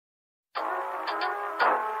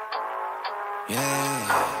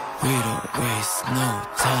We don't waste no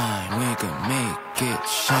time, we can make it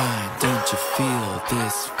shine. Don't you feel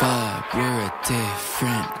this vibe? We're a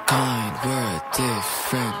different kind, we're a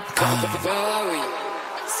different kind.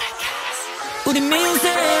 우린 미운새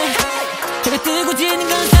해가 뜨고 지는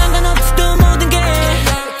건 상관없이 또 모든 게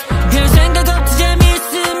별 생각 없이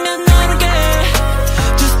재미있으면 너에게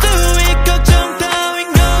Just do it 걱정 따윈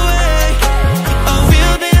no way Oh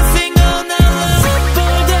we'll dancing all night long Up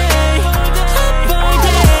all day Up all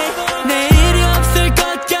day 내일이 없을 것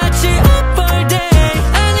같이 Up all day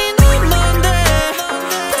아니 넌 뭔데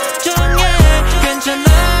걱정해 괜찮아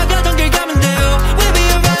가던 길 가면 돼요 We'll be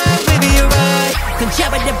alright We'll be alright 넌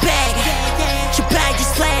잡아 내 bag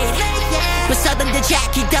벌써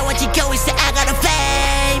던져잡기 더워지고 있어 I got a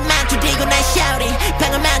flame 맘투리고 난 shouting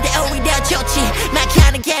방어만 돼 오히려 좋지 막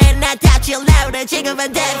하는 게 나답지 louder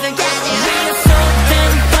지금은 대변까지 We're so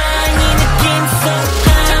damn fine 이 느낌 so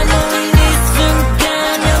high 모든 이 순간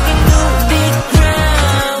여긴 우리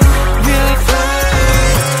ground We'll fly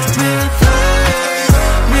We'll fly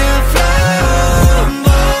We'll fly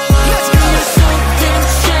We're so damn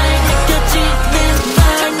shy 느껴지는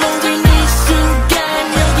vibe 모든 이 순간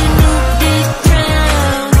여긴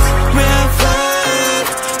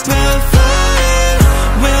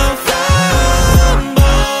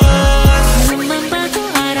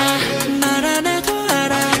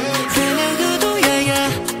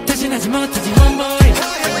못하지 homeboy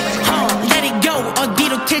Let it go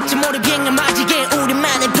어디로 튈지 모르겠는 마지게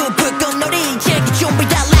우리만의 불꽃놀이 제기 준비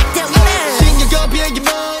다 like that man 신경 비행기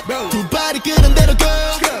mode 두 발이 끄는 대로 go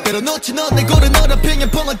때려놓지 넌 내 고른 어렵핑에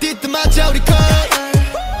펑어 뒤뜸하자 우리 컷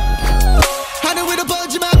하늘 위로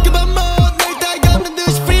번지만큼만 못 날 따위가 없는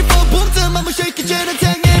듯이 free fall 붐뜸 무시해 주는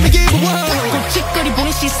당연히 give a wow 곱직거리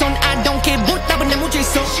보는 시선 I don't care 못답은 내 무죄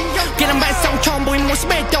있어 계란 발성 처음 보인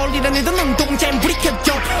모습에 떠올리는 애들 눈동자엔 불이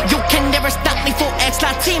켜져 You can never stop me for X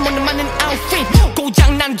라팀 오늘 많은 outfit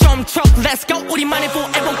고장난 drum truck Let's go 우리만의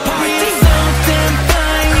forever party